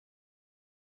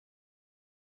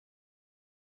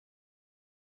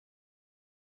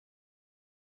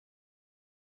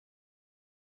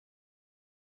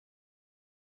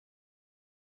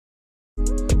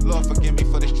Lord forgive me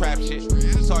for this trap shit.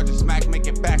 Sergeant Smack make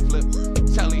it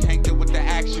backflip. Telly Hank did with the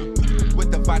action.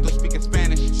 With the vital speaking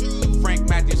Spanish. Frank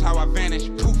Matthews how I vanish.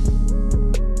 Poof.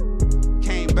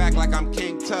 Came back like I'm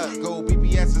King Tut. Gold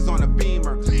BBS is on a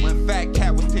beamer. When Fat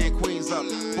Cat was 10 queens up.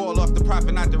 Ball off the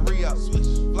profit, not the re-up.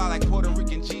 Fly like Puerto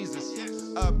Rican Jesus.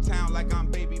 Uptown like I'm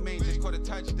Baby Maine. Just caught a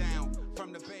touchdown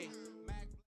from the bay.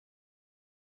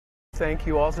 Thank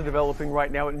you. Also developing right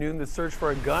now at noon, the search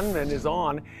for a gunman is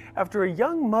on after a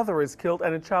young mother is killed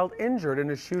and a child injured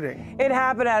in a shooting. It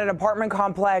happened at an apartment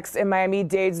complex in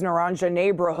Miami-Dade's Naranja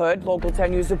neighborhood. Local 10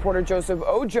 News reporter Joseph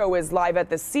Ojo is live at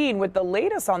the scene with the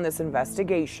latest on this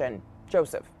investigation.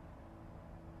 Joseph.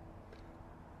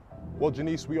 Well,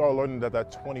 Janice, we are learning that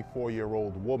that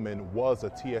 24-year-old woman was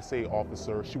a TSA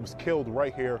officer. She was killed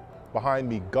right here behind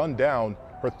me, gunned down.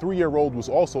 Her 3-year-old was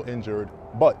also injured,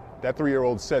 but that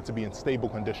 3-year-old said to be in stable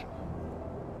condition.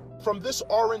 From this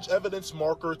orange evidence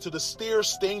marker to the stairs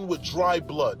stained with dry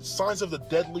blood, signs of the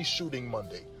deadly shooting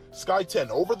Monday. Sky 10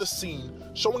 over the scene,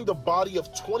 showing the body of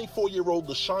 24-year-old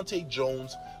LaShante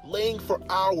Jones laying for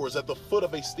hours at the foot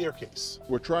of a staircase.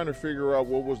 We're trying to figure out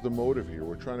what was the motive here.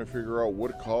 We're trying to figure out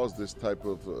what caused this type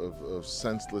of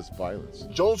senseless violence.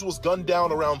 Jones was gunned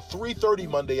down around 3:30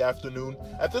 Monday afternoon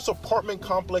at this apartment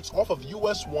complex off of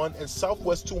US 1 and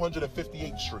Southwest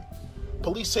 258th Street.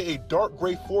 Police say a dark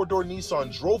gray 4-door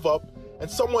Nissan drove up and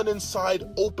someone inside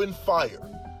opened fire.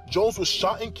 Jones was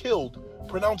shot and killed,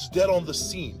 pronounced dead on the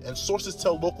scene, and sources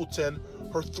tell Local 10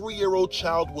 her 3-year-old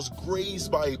child was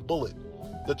grazed by a bullet.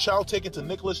 The child taken to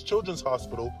Nicholas Children's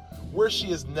Hospital, where she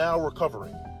is now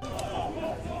recovering.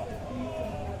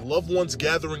 Loved ones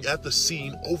gathering at the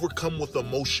scene, overcome with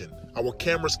emotion. Our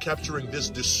cameras capturing this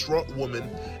distraught woman,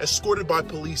 escorted by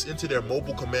police into their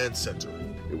mobile command center.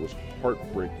 It was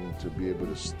heartbreaking to be able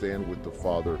to stand with the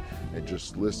father and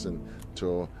just listen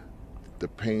to the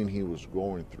pain he was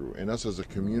going through. And us as a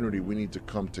community, we need to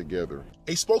come together.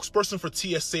 A spokesperson for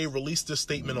TSA released a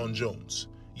statement on Jones.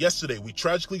 Yesterday, we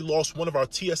tragically lost one of our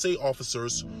TSA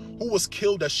officers who was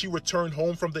killed as she returned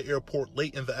home from the airport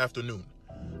late in the afternoon.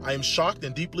 I am shocked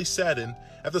and deeply saddened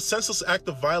at the senseless act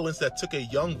of violence that took a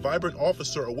young, vibrant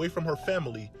officer away from her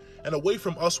family and away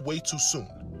from us way too soon.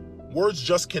 Words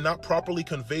just cannot properly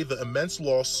convey the immense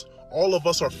loss all of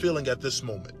us are feeling at this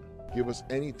moment. Give us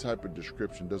any type of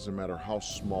description, doesn't matter how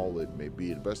small it may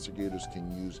be. Investigators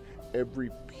can use every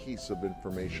piece of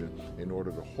information in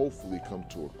order to hopefully come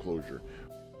to a closure.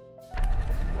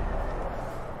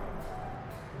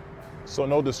 So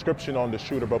no description on the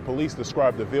shooter, but police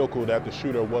described the vehicle that the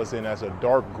shooter was in as a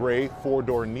dark gray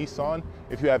 4-door Nissan.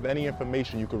 If you have any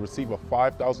information, you could receive a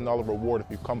 $5,000 reward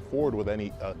if you come forward with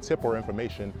any tip or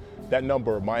information. That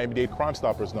number, Miami-Dade Crime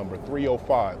Stoppers number,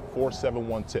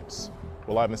 305-471-TIPS.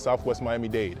 We're live in Southwest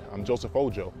Miami-Dade. I'm Joseph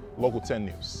Ojo, Local 10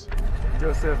 News.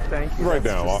 Joseph, thank you. Right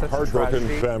now, That's a just such heartbroken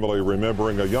tragedy. family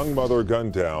remembering a young mother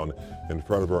gunned down in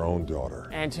front of her own daughter.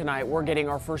 And tonight, we're getting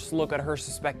our first look at her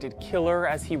suspected killer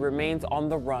as he remains on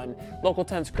the run. Local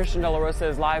 10's Christian De La Rosa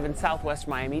is live in Southwest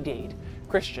Miami-Dade.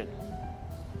 Christian.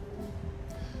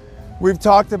 We've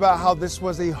talked about how this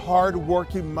was a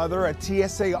hard-working mother, a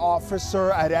TSA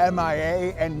officer at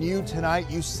MIA, and you tonight,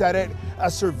 you said it, a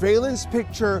surveillance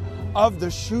picture of the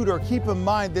shooter. Keep in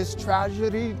mind this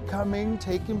tragedy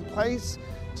taking place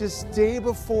just day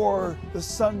before the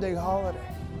Sunday holiday.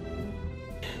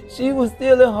 She was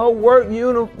still in her work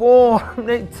uniform.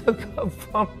 They took her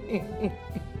from me.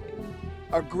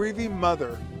 A grieving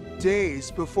mother, days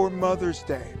before Mother's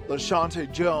Day.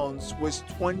 LaShante Jones was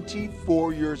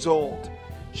 24 years old.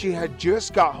 She had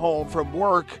just got home from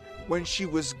work when she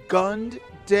was gunned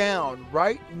down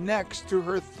right next to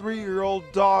her 3-year-old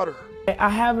daughter. I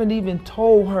haven't even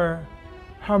told her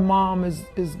her mom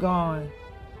is gone.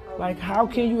 Like, how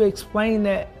can you explain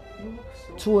that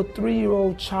to a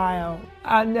 3-year-old child?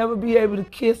 I'll never be able to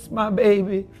kiss my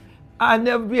baby. I'll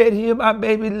never be able to hear my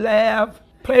baby laugh,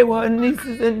 play with her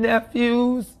nieces and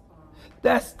nephews.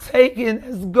 That's taken,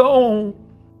 that's gone.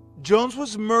 Jones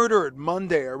was murdered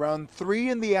Monday around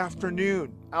 3 in the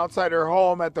afternoon outside her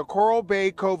home at the Coral Bay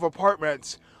Cove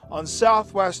Apartments on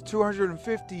Southwest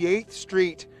 258th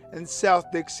Street and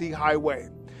South Dixie Highway.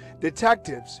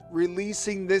 Detectives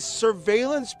releasing this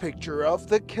surveillance picture of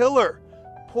the killer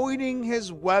pointing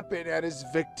his weapon at his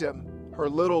victim, her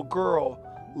little girl,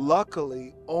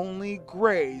 luckily only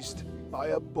grazed by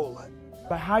a bullet.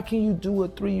 But how can you do a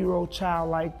 3-year-old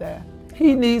child like that?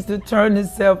 He needs to turn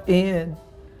himself in,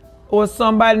 or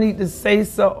somebody needs to say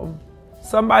something.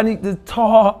 Somebody needs to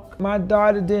talk. My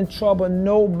daughter didn't trouble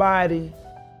nobody.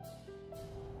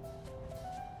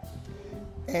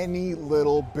 Any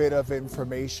little bit of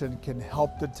information can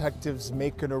help detectives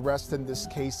make an arrest in this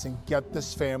case and get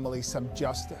this family some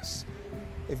justice.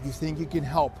 If you think you can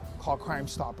help, call Crime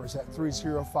Stoppers at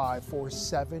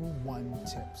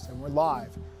 305-471-TIPS. And we're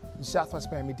live in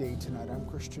Southwest Miami-Dade tonight. I'm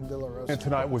Christian De La Rosa. And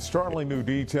tonight with startling new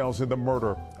details in the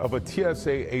murder of a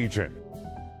TSA agent.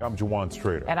 I'm Juwan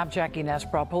Strader. And I'm Jackie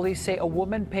Nespro. Police say a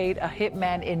woman paid a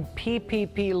hitman in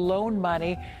PPP loan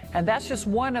money, and that's just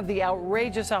one of the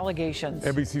outrageous allegations.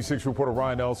 NBC6 reporter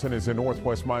Ryan Nelson is in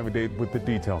Northwest Miami-Dade with the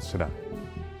details tonight.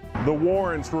 The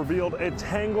warrants revealed a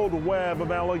tangled web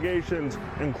of allegations,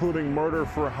 including murder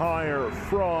for hire,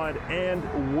 fraud,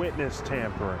 and witness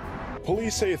tampering.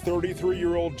 Police say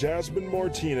 33-year-old Jasmine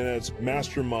Martinez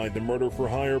masterminded the murder for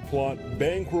hire plot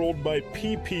bankrolled by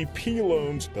PPP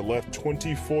loans that left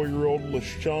 24-year-old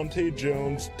LaShante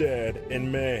Jones dead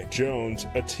in May. Jones,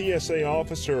 a TSA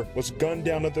officer, was gunned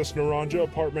down at this Naranja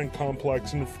apartment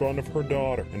complex in front of her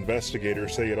daughter.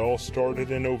 Investigators say it all started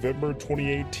in November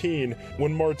 2018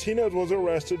 when Martinez was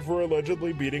arrested for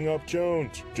allegedly beating up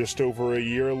Jones. Just over a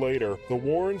year later, the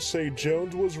warrants say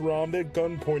Jones was robbed at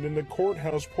gunpoint in the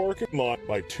courthouse parking lot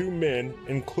by two men,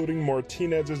 including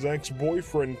Martinez's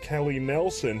ex-boyfriend Kelly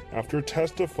Nelson, after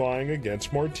testifying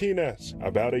against Martinez.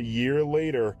 About a year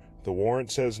later, the warrant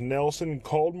says Nelson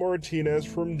called Martinez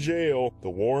from jail, the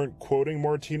warrant quoting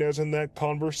Martinez in that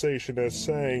conversation as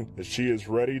saying that she is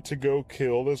ready to go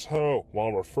kill this hoe,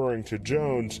 while referring to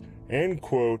Jones, and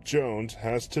quote, Jones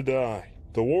has to die.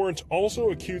 The warrant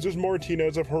also accuses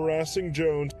Martinez of harassing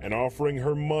Jones and offering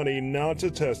her money not to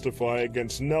testify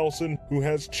against Nelson, who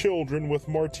has children with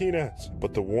Martinez.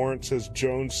 But the warrant says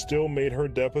Jones still made her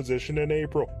deposition in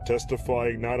April,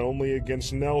 testifying not only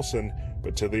against Nelson,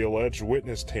 but to the alleged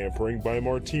witness tampering by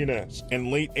Martinez.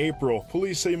 In late April,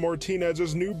 police say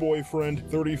Martinez's new boyfriend,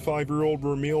 35-year-old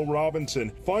Ramil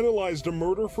Robinson, finalized a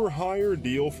murder for hire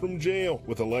deal from jail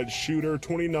with alleged shooter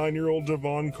 29-year-old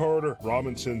Javon Carter.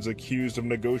 Robinson's accused of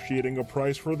negotiating a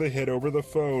price for the hit over the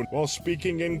phone while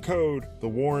speaking in code. The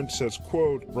warrant says,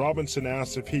 quote, Robinson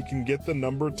asks if he can get the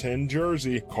number 10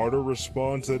 jersey. Carter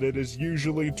responds that it is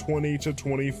usually 20 to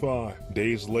 25.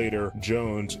 Days later,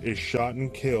 Jones is shot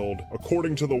and killed.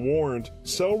 According to the warrant,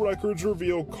 cell records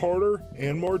reveal Carter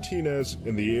and Martinez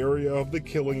in the area of the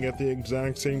killing at the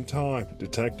exact same time.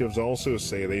 Detectives also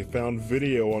say they found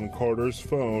video on Carter's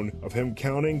phone of him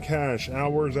counting cash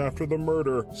hours after the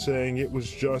murder, saying it was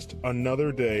just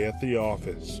another day at the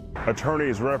office.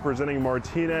 Attorneys representing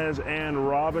Martinez and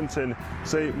Robinson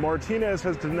say Martinez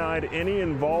has denied any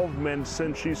involvement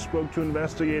since she spoke to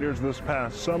investigators this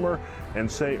past summer, and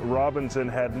say Robinson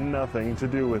had nothing to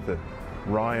do with it.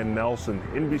 Ryan Nelson,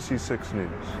 NBC6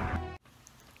 News.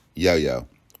 Yo,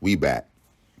 we back.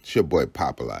 It's your boy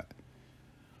Popalot.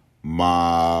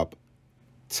 Mobb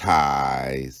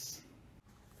ties.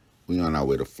 We on our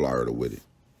way to Florida with it.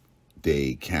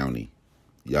 Dade County.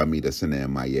 Y'all meet us in the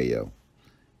MIAO.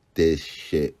 This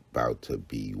shit about to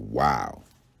be wild.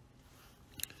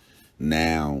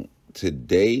 Now,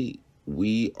 today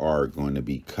we are going to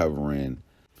be covering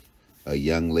a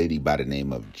young lady by the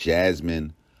name of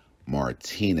Jasmine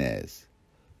Martinez,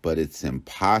 but it's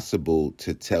impossible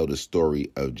to tell the story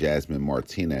of Jasmine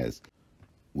Martinez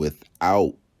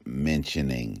without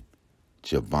mentioning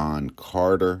Javon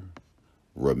Carter,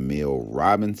 Ramil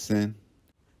Robinson,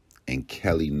 and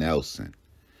Kelly Nelson.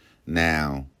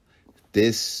 Now,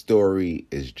 this story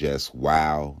is just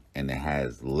wow, and it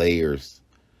has layers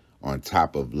on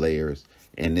top of layers,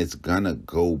 and it's gonna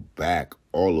go back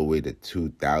all the way to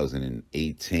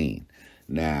 2018.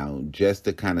 Now, just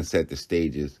to kind of set the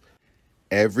stages,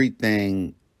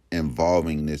 everything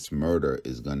involving this murder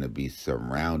is going to be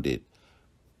surrounded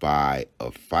by a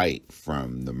fight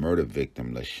from the murder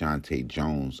victim, LaShante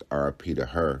Jones, RIP to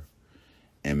her,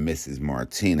 and Mrs.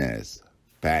 Martinez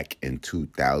back in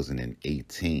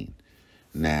 2018.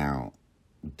 Now,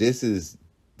 this is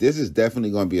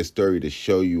definitely going to be a story to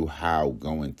show you how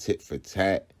going tit for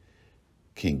tat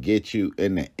can get you.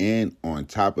 In the end, on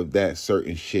top of that,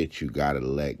 certain shit you gotta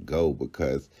let go,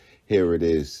 because here it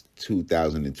is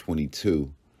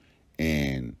 2022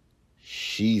 and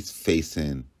she's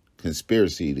facing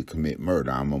conspiracy to commit murder,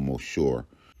 I'm almost sure,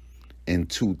 in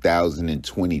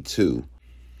 2022.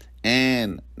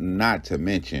 And not to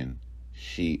mention,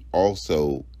 she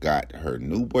also got her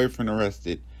new boyfriend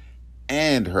arrested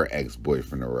and her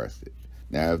ex-boyfriend arrested.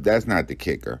 Now, if that's not the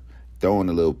kicker, throwing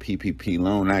a little PPP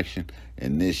loan action,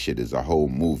 and this shit is a whole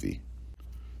movie.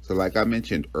 So like I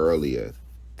mentioned earlier,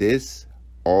 this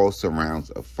all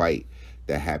surrounds a fight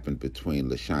that happened between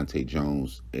LaShante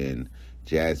Jones and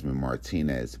Jasmine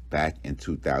Martinez back in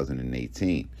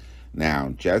 2018. Now,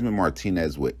 Jasmine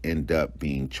Martinez would end up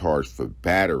being charged for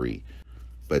battery,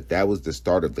 but that was the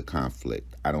start of the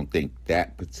conflict. I don't think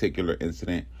that particular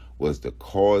incident was the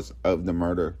cause of the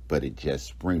murder, but it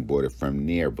just springboarded from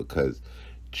there because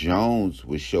Jones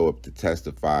would show up to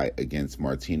testify against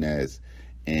Martinez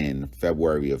in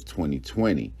February of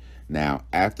 2020. Now,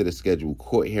 after the scheduled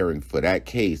court hearing for that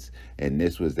case, and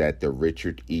this was at the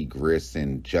Richard E.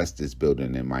 Grierson Justice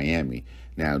Building in Miami.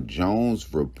 Now,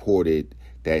 Jones reported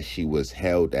that she was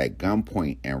held at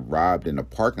gunpoint and robbed in a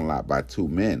parking lot by two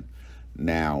men.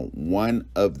 Now, one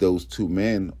of those two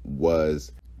men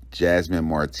was Jasmine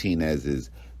Martinez's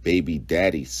baby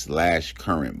daddy /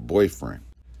 current boyfriend.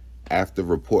 After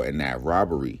reporting that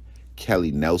robbery,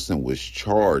 Kelly Nelson was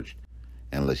charged,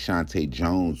 and LaShante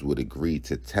Jones would agree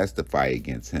to testify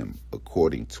against him,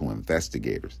 according to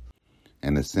investigators.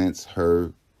 In a sense,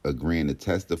 her agreeing to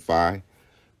testify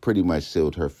pretty much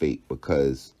sealed her fate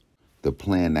because the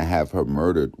plan to have her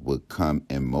murdered would come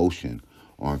in motion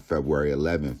on February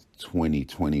 11th,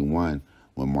 2021,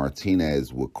 when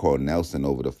Martinez would call Nelson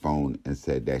over the phone and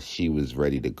said that she was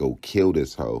ready to go kill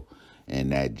this hoe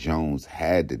and that Jones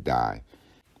had to die.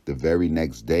 The very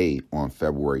next day, on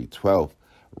February 12th,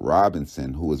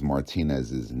 Robinson, who was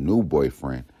Martinez's new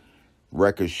boyfriend,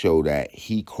 records show that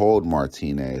he called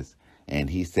Martinez and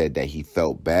he said that he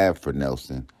felt bad for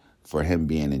Nelson for him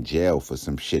being in jail for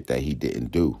some shit that he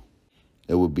didn't do.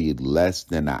 It would be less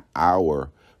than an hour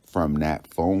from that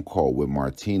phone call with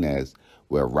Martinez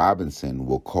where Robinson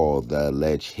will call the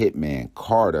alleged hitman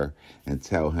Carter and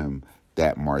tell him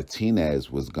that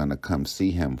Martinez was going to come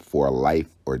see him for a life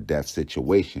or death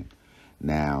situation.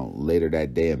 Now, later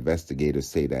that day, investigators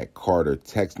say that Carter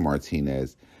texted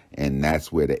Martinez, and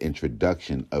that's where the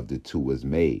introduction of the two was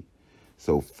made.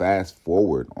 So fast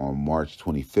forward, on March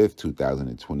 25th,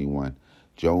 2021,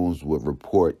 Jones would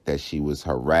report that she was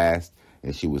harassed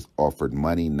and she was offered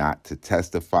money not to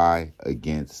testify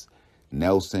against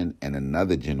Nelson and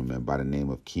another gentleman by the name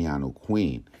of Keanu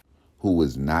Queen, who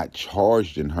was not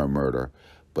charged in her murder,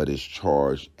 but is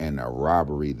charged in a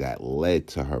robbery that led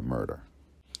to her murder.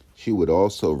 She would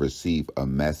also receive a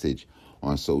message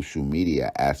on social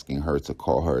media asking her to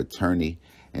call her attorney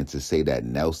and to say that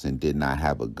Nelson did not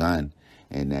have a gun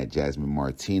and that Jasmine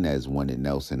Martinez wanted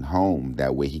Nelson home.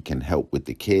 That way he can help with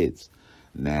the kids.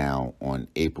 Now, on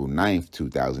April 9th,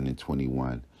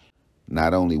 2021,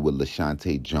 not only would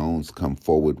LaShante Jones come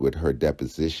forward with her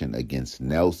deposition against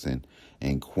Nelson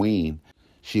and Queen,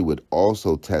 she would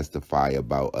also testify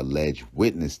about alleged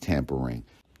witness tampering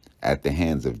at the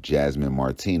hands of Jasmine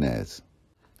Martinez.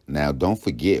 Now, don't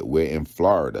forget, we're in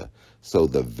Florida. So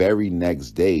the very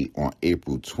next day, on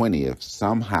April 20th,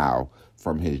 somehow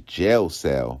from his jail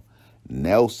cell,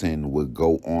 Nelson would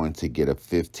go on to get a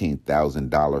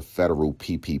 $15,000 federal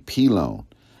PPP loan.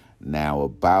 Now,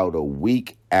 about a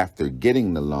week after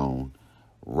getting the loan,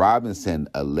 Robinson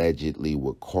allegedly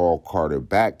would call Carter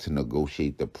back to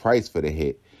negotiate the price for the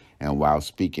hit. And while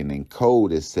speaking in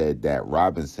code, it said that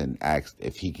Robinson asked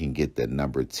if he can get the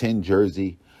number 10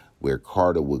 jersey, where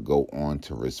Carter would go on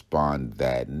to respond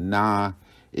that, nah,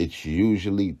 it's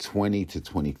usually 20 to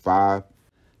 25.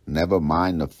 Never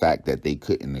mind the fact that they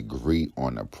couldn't agree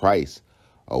on a price.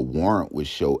 A warrant would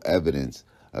show evidence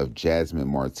of Jasmine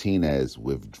Martinez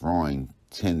withdrawing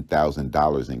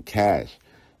 $10,000 in cash.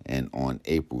 And on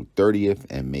April 30th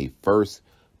and May 1st,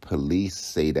 police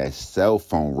say that cell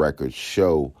phone records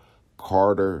show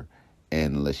Carter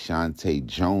and LaShante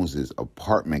Jones's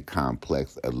apartment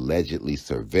complex allegedly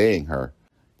surveying her.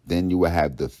 Then you would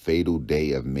have the fatal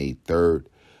day of May 3rd,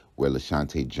 where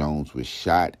LaShante Jones was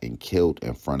shot and killed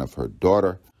in front of her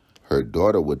daughter. Her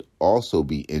daughter would also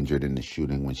be injured in the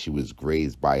shooting when she was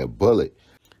grazed by a bullet.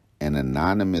 An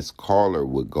anonymous caller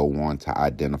would go on to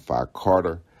identify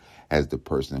Carter as the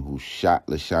person who shot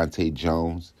LaShante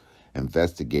Jones.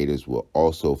 Investigators will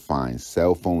also find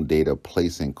cell phone data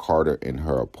placing Carter in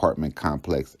her apartment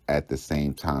complex at the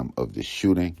same time of the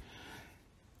shooting.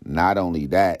 Not only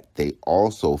that, they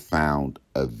also found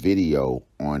a video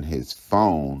on his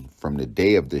phone from the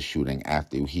day of the shooting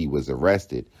after he was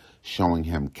arrested, showing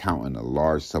him counting a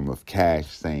large sum of cash,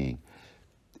 saying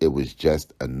it was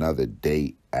just another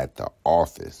day at the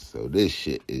office. So this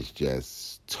shit is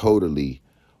just totally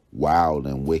wild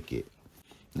and wicked.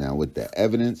 Now, with the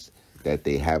evidence that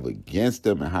they have against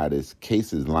them and how this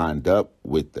case is lined up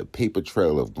with the paper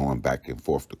trail of going back and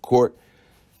forth to court,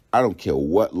 I don't care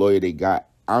what lawyer they got,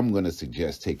 I'm going to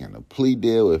suggest taking a plea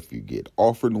deal if you get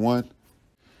offered one.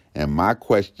 And my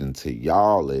question to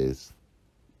y'all is,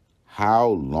 how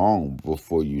long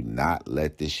before you not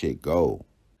let this shit go?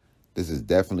 This is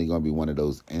definitely going to be one of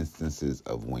those instances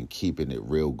of when keeping it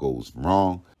real goes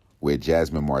wrong. where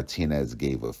Jasmine Martinez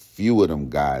gave a few of them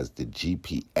guys the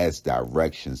GPS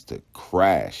directions to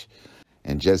crash.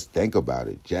 And just think about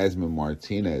it. Jasmine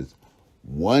Martinez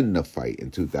won the fight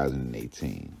in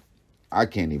 2018. I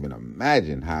can't even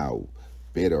imagine how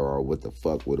bitter or what the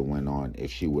fuck would have went on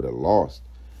if she would have lost.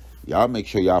 Y'all make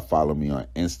sure y'all follow me on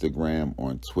Instagram,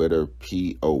 on Twitter,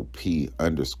 POP_A_LOT.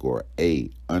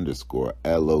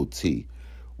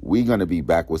 We're going to be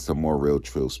back with some more Real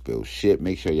Trill Spill shit.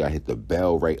 Make sure y'all hit the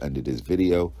bell right under this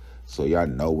video so y'all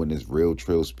know when this Real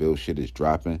Trill Spill shit is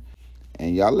dropping.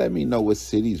 And y'all let me know what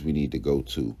cities we need to go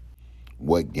to,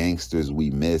 what gangsters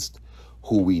we missed,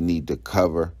 who we need to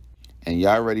cover. And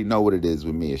y'all already know what it is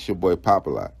with me. It's your boy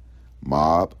Popalot.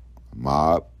 Mobb,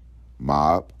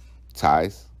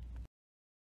 Tice.